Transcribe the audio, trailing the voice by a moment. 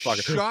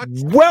Shut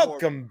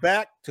Welcome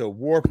back to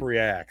WARRP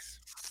Reacts.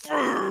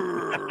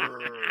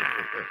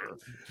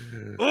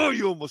 Oh,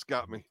 you almost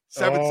got me.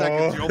 7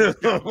 seconds, you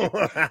almost got me.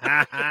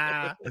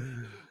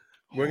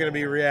 We're going to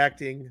be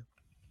reacting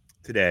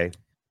today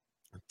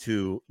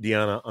to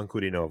Diana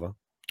Ankudinova.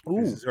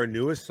 This is our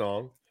newest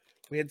song.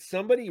 We had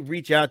somebody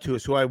reach out to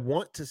us who I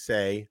want to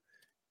say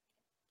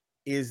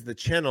is the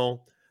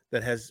channel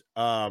that has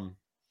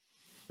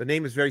the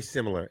name is very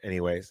similar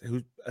anyways,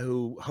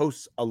 who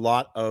hosts a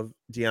lot of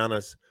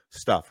Diana's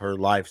stuff, her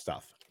live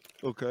stuff.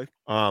 Okay.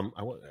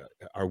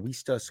 Are we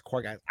still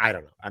Quark? I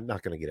don't know. I'm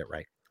not going to get it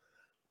right.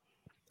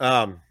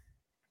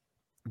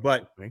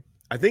 But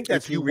I think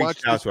that's if you who watch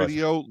reached out this to us.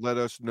 video, let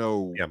us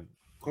know. Yeah,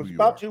 it was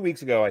about 2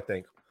 weeks ago, I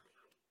think,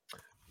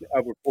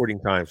 of recording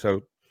time.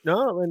 So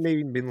no,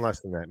 maybe been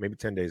less than that. Maybe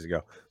 10 days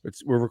ago.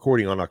 We're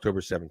recording on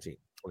October 17th,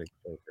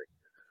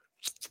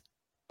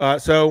 2023.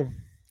 So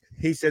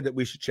he said that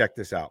we should check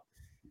this out,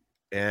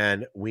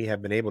 and we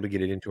have been able to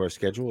get it into our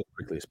schedule as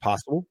quickly as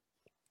possible.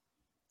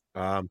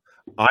 I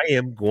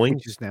am going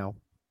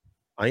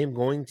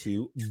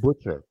to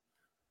butcher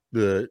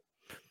the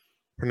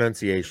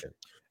pronunciation.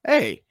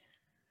 Hey,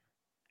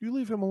 You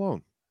leave him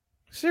alone.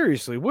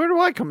 seriously, where do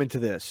I come into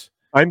this?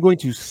 I'm going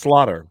to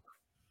slaughter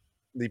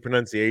the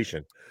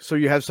pronunciation. So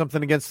you have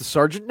something against the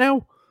sergeant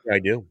now? I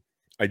do.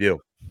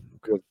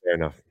 Good, fair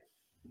enough.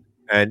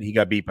 And he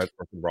got beat by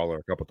fucking Brawler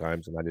a couple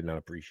times, and I did not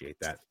appreciate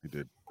that. He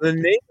did. The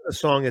name of the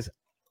song is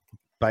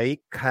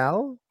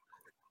Baikal.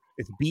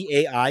 It's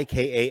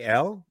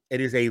Baikal.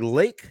 It is a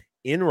lake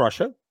in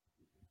Russia.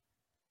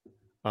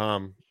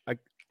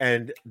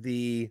 And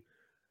the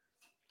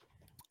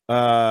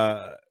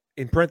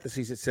in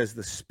parentheses it says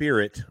the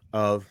spirit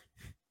of.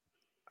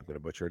 I'm going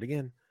to butcher it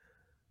again.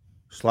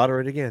 Slaughter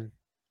it again.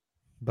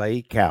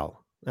 Baikal.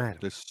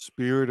 The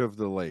spirit of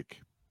the lake.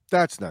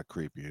 That's not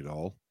creepy at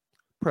all.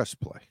 Press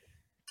play.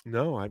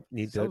 No, I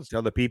need to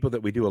tell the people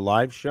that we do a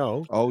live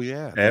show. Oh,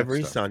 yeah.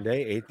 Every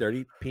Sunday,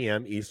 8:30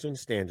 p.m. Eastern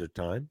Standard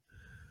Time.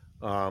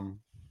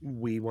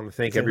 We want to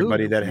thank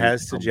everybody that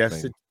has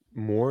suggested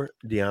more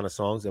Diana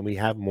songs, and we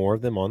have more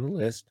of them on the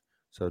list.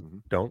 So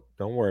don't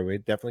worry. We're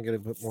definitely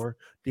going to put more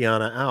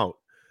Diana out.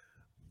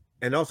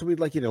 And also,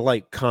 we'd like you to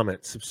like,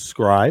 comment,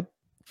 subscribe,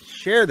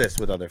 share this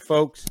with other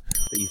folks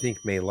that you think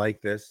may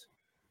like this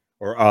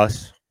or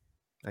us.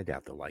 I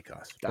doubt they'll like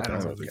us. I don't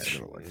know.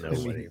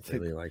 Nobody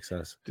really likes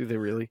us. Do they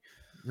really?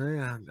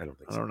 Yeah, I don't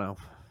think so. I don't know.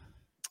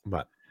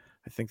 But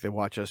I think they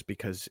watch us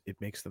because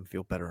it makes them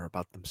feel better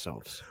about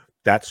themselves.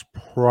 that's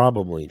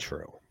probably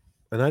true.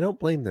 And I don't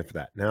blame them for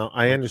that. Now,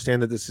 I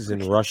understand that this is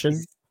in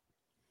Russian.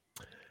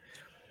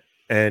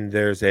 And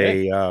there's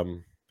a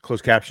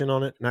closed caption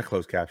on it. Not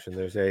closed caption.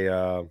 There's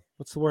a,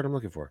 what's the word I'm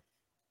looking for?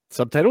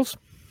 Subtitles?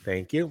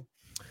 Thank you.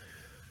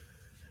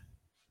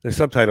 There's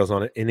subtitles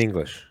on it in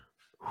English.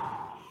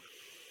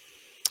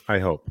 I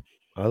hope.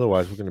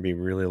 Otherwise, we're going to be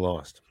really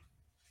lost.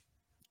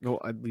 No,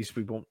 at least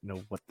we won't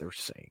know what they're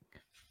saying.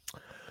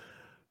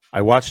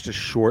 I watched a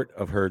short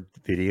of her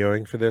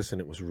videoing for this, and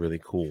it was really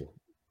cool.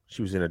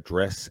 She was in a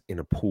dress in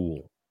a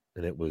pool,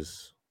 and it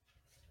was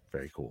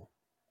very cool.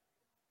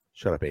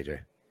 Shut up, AJ.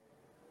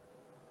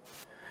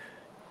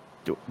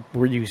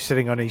 Were you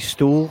sitting on a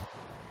stool?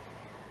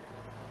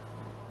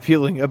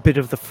 Feeling a bit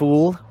of the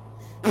fool?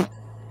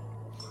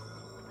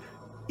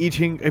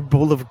 Eating a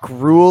bowl of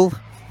gruel?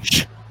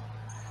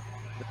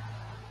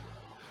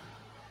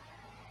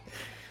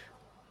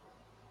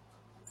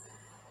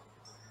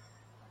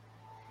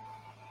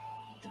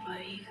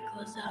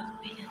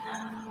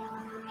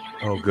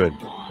 Oh, good.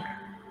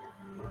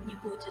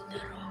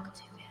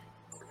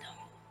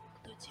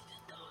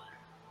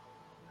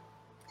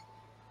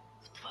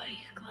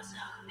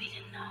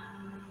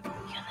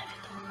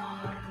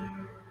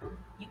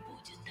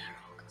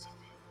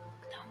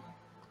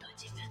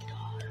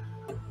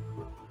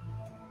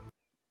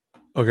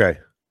 Okay.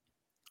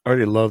 I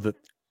already love that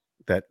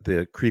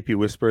the creepy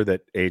whisper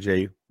that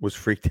AJ was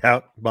freaked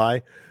out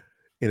by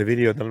in a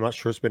video that I'm not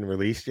sure it's been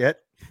released yet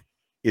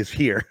is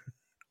here.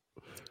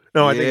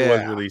 No, I think it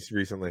was released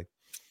recently.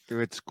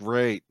 It's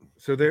great.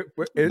 So the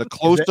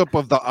close-up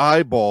of the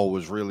eyeball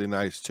was really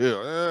nice, too.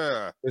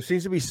 There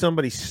seems to be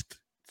somebody.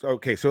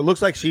 Okay, so it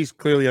looks like she's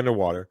clearly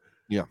underwater.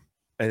 Yeah.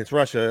 And it's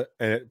Russia,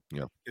 and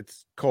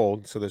it's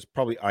cold, so there's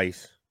probably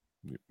ice.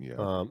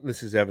 Yeah.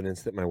 This is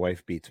evidence that my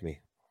wife beats me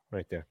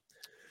right there.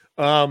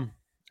 That's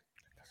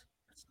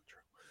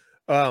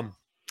not true.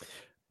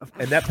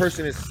 And that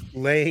person is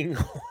laying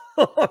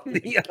on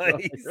the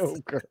ice.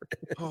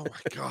 Oh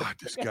my God,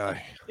 this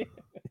guy.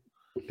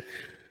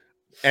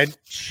 And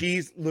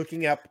she's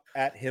looking up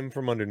at him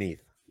from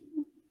underneath.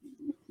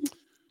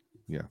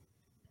 Yeah.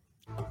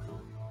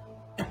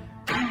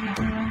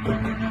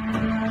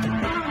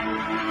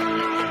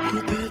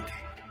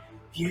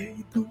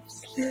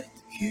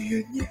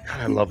 God,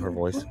 I love her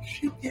voice.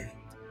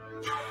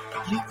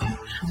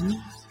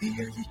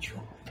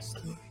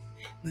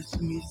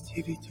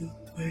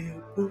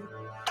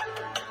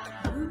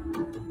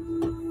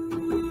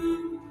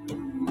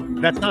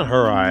 That's not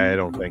her eye, I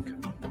don't think.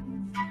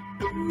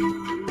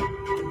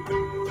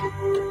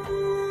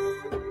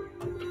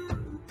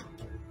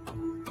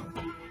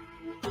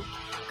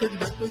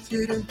 Когда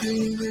потерян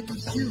ты, нету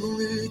сил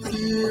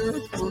идти,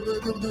 от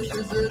холода в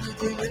душе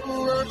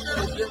заледенела,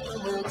 я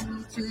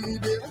помогу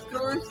тебе,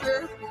 открой все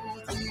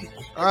пути.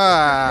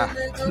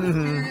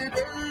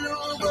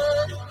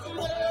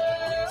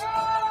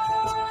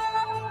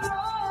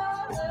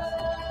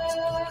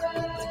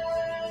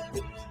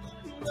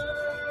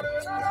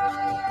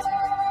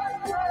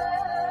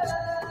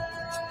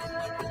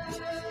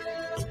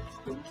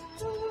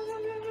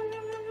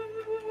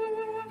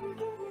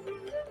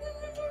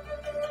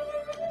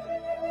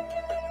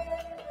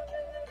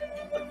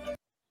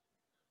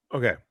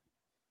 Okay.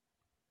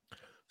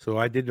 So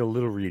I did a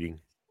little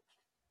reading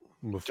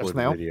before Just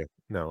the now? video.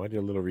 No, I did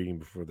a little reading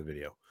before the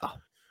video. Oh.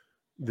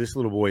 This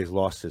little boy has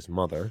lost his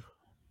mother.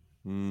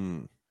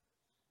 Mm.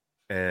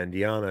 And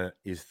Diana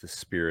is the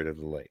spirit of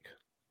the lake,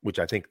 which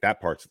I think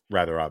that part's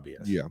rather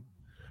obvious. Yeah.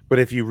 But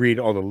if you read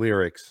all the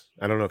lyrics,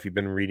 I don't know if you've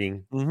been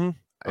reading. Mm-hmm.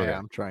 Okay. Yeah,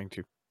 I'm trying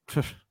to.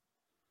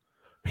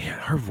 Man,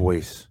 her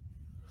voice.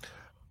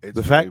 It's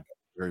the fact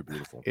very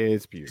beautiful.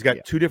 It's beautiful. She's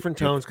got two different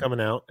tones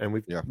coming out, and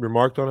we've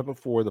remarked on it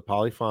before, the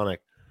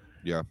polyphonic.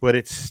 Yeah. But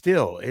it's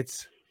still,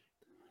 it's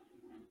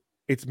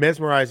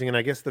mesmerizing, and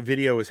I guess the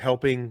video is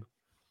helping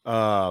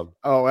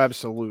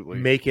absolutely.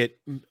 Make it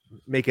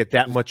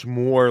that much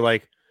more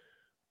like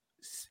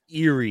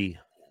eerie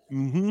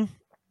and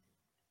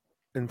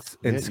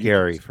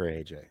scary for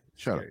AJ.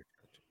 Shut up.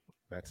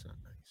 That's not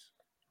nice.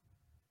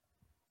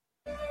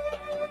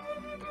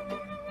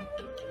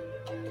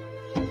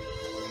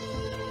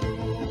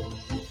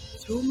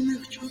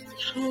 Темных чувств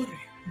шоры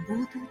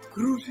будут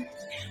кружить,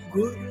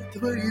 горе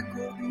твои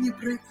годы не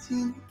пройти,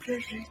 не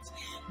прожить.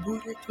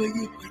 Буря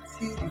твоей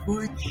потери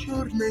будет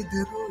черной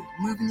дырой,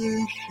 мы в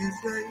ней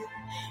исчезаем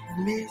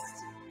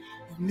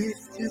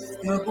вместе с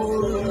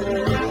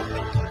тобой.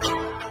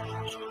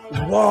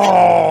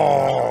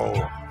 Whoa!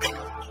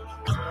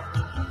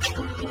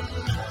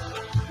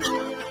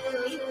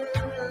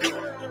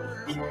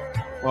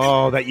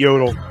 Oh, that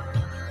yodel.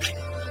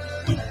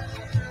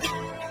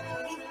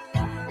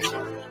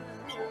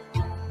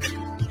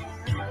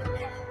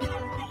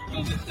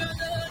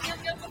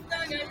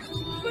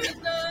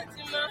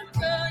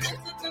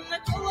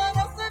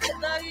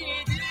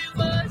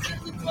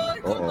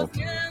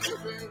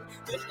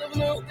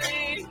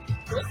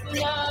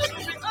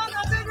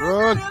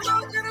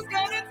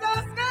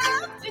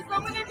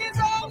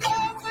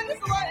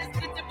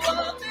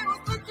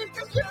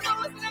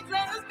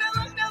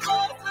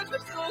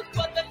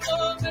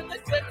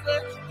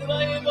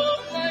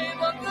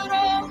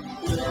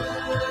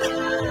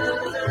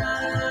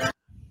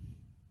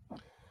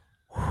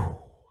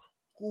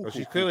 So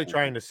she's clearly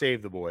trying to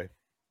save the boy.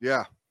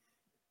 Yeah.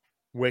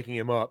 Waking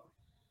him up,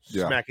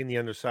 smacking the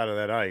underside of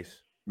that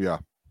ice. Yeah.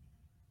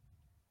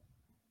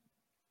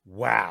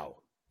 Wow.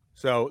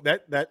 So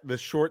that the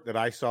short that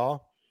I saw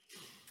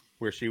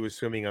where she was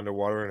swimming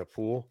underwater in a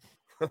pool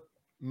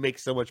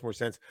makes so much more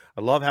sense.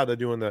 I love how they're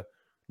doing the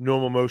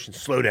normal motion,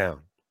 slow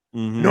down.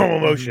 Mm-hmm. Normal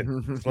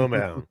motion, slow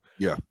down.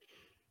 Yeah.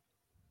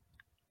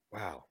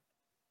 Wow.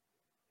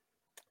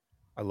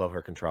 I love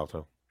her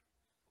contralto.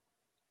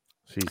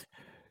 She's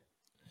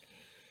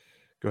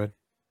go ahead.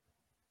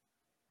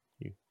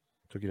 You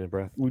took it in a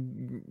breath.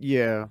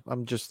 Yeah,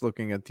 I'm just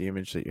looking at the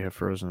image that you have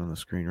frozen on the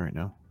screen right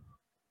now.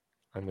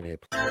 I'm gonna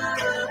hit.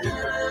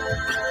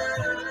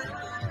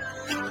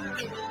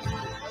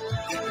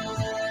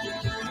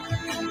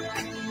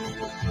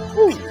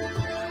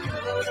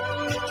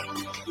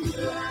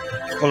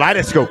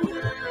 Kaleidoscope.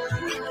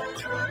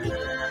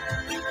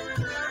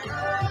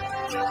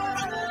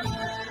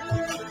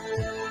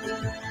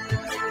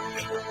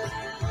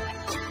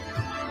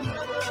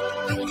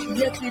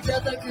 Я тебя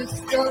так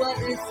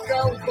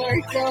искал,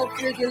 Байкал,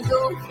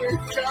 придумал,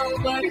 искал,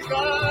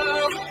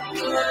 Байкал.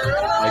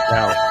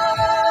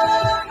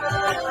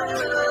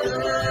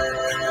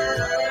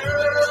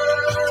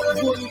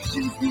 Боль в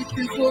жизни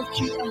ты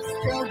волчий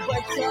оскал,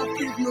 Байкал,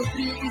 ты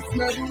внутри и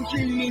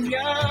снаружи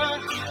меня,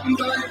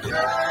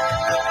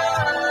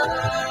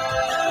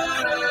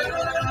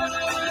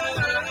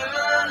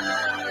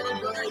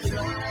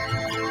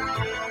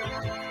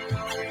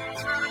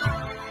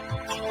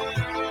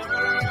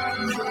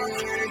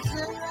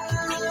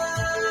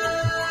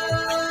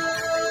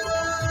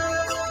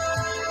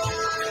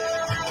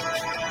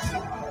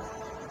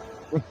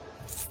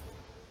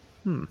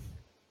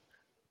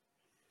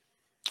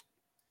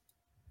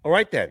 All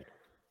right then.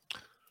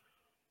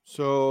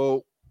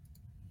 So,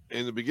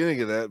 in the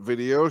beginning of that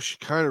video, she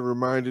kind of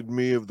reminded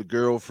me of the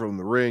girl from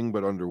The Ring,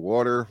 but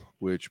underwater,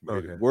 which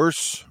made it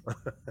worse.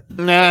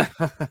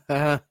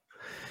 Her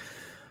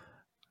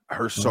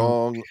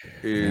song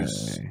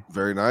is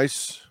very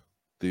nice.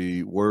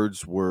 The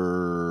words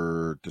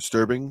were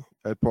disturbing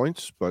at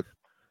points, but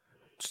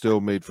still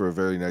made for a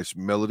very nice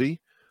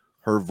melody.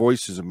 Her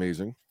voice is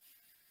amazing,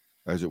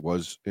 as it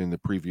was in the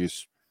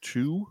previous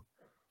two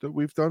that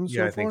we've done.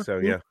 Yeah, I think so.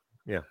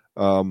 Yeah.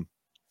 And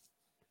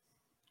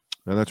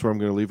that's where I'm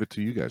going to leave it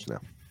to you guys now.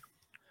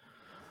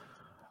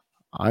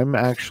 I'm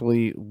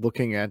actually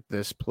looking at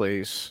this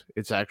place,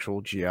 its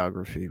actual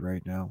geography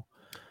right now.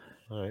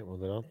 All right. Well,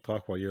 then I'll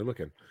talk while you're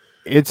looking.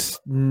 It's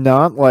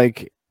not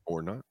like,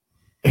 or not.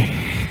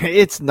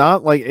 it's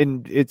not like,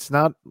 and it's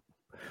not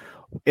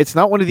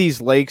one of these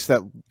lakes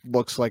that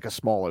looks like a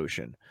small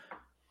ocean.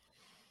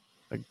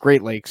 A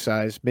Great Lake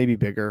size, maybe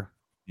bigger.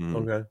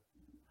 Okay.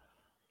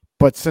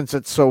 But since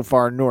it's so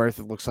far north,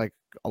 it looks like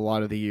a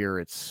lot of the year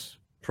it's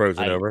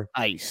Frozen over.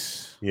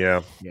 Ice.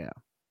 Yeah. Yeah.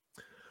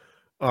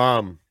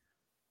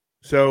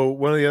 So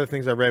one of the other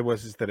things I read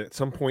was that at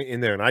some point in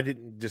there, and I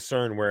didn't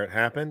discern where it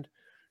happened,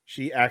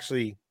 she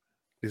actually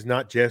is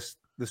not just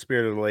the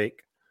spirit of the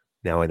lake.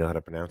 Now I know how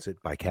to pronounce it.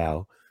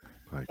 Baikal.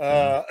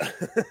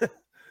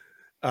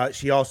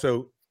 She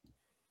also,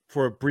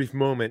 for a brief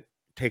moment,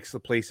 takes the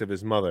place of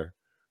his mother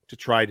to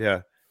try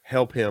to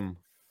help him.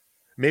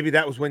 Maybe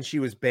that was when she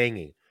was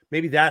banging.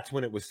 Maybe that's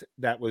when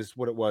that was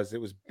what it was.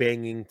 It was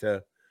banging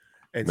to,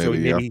 and maybe, so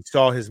maybe he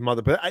saw his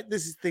mother. But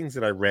this is things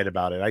that I read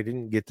about it. I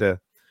didn't get to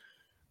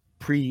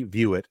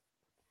preview it.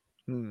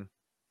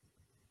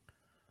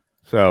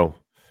 So,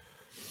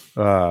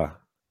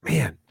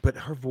 man, but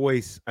her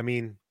voice, I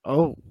mean,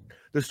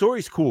 the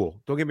story's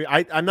cool. Don't get me.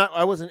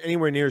 I wasn't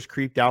anywhere near as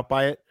creeped out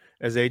by it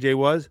as AJ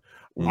was.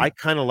 I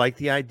kind of like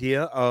the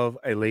idea of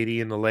a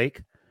lady in the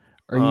lake.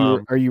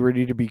 Are you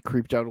ready to be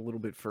creeped out a little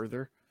bit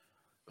further?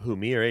 Who,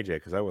 me or AJ?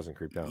 Because I wasn't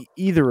creeped out.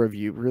 Either of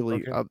you,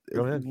 really. Okay,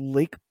 go ahead.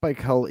 Lake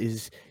Baikal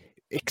is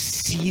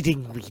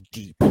exceedingly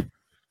deep.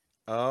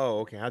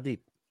 Oh, okay. How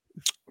deep?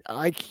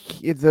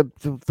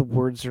 The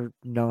words are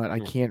not. I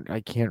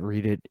can't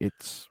read it.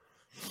 It's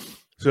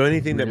so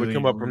anything that would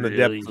come up from the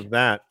depths of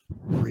that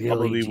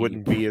probably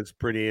wouldn't be as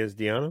pretty as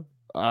Diana.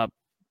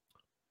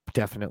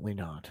 Definitely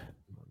not.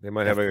 They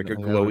might have like a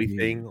glowy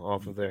thing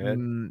off of their head.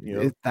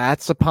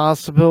 That's a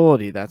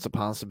possibility. That's a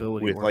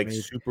possibility. With like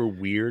super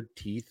weird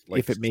teeth. Like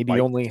if it maybe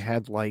only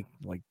had like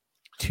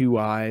 2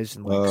 eyes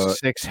and like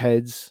 6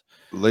 heads.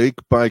 Lake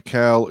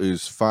Baikal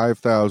is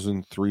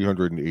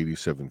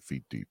 5,387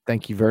 feet deep.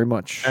 Thank you very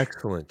much.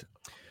 Excellent.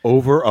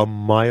 Over a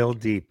mile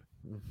deep.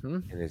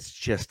 And it's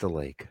just a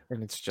lake.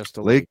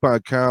 Lake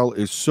Baikal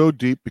is so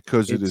deep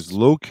because it is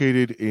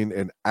located in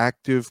an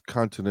active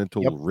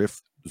continental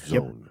rift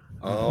zone.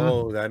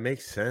 Oh, that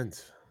makes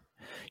sense.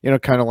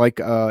 Kind of like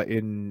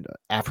in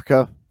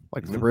Africa,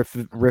 like the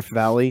Rift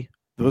Valley.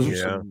 Those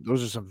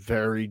are some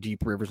very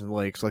deep rivers and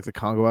lakes, like the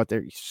Congo out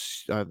there.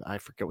 I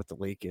forget what the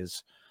lake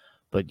is,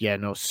 but yeah,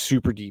 no,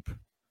 super deep,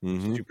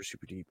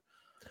 super deep.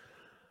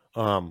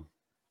 I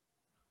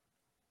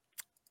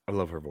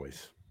love her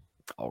voice.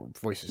 Oh, her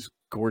voice is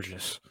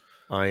gorgeous.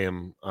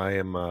 I'm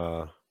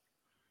a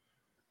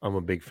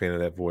big fan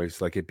of that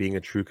voice. Like it being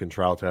a true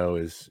contralto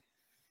is.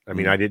 I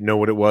mean, I didn't know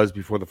what it was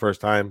before the first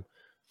time.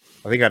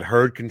 I think I'd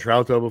heard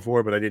contralto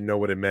before, but I didn't know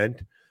what it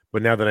meant.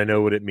 But now that I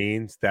know what it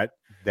means, that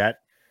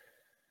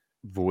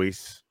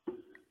voice,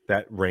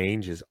 that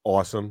range is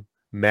awesome.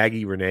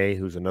 Maggie Renee,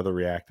 who's another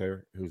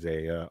reactor, who's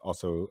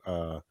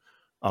also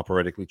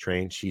operatically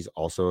trained, she's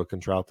also a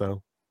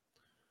contralto.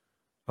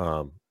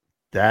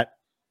 That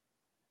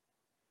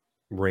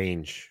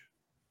range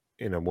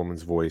in a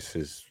woman's voice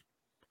is,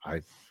 I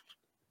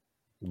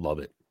love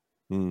it.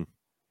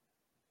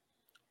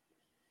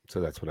 So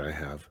that's what I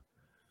have.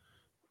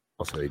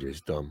 Also,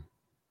 AJ's dumb.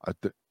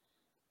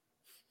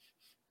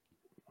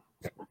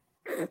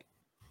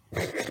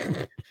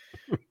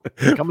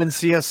 Come and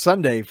see us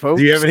Sunday, folks.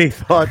 Do you have any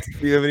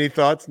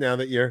thoughts? Now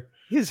that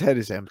his head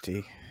is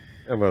empty?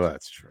 Oh, well,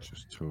 that's true.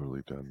 Just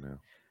totally done now.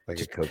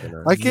 Like a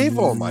coconut. I gave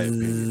all my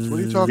opinions. What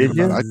are you talking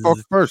about? I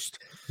talked first.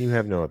 You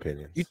have no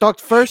opinions. You talked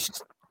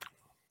first.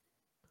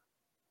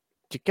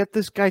 Did you get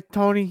this guy,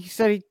 Tony? He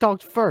said he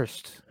talked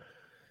first.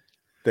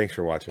 Thanks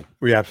for watching.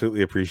 We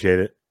absolutely appreciate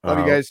it. Love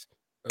you guys.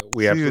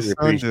 We absolutely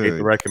appreciate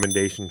the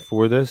recommendation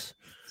for this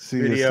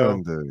video.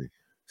 You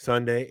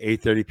Sunday,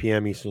 8:30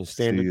 p.m. Eastern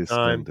Standard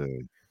Time.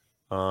 Sunday.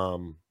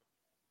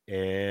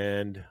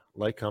 And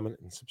like, comment,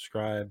 and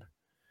subscribe.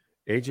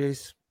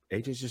 AJ's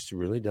just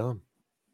really dumb.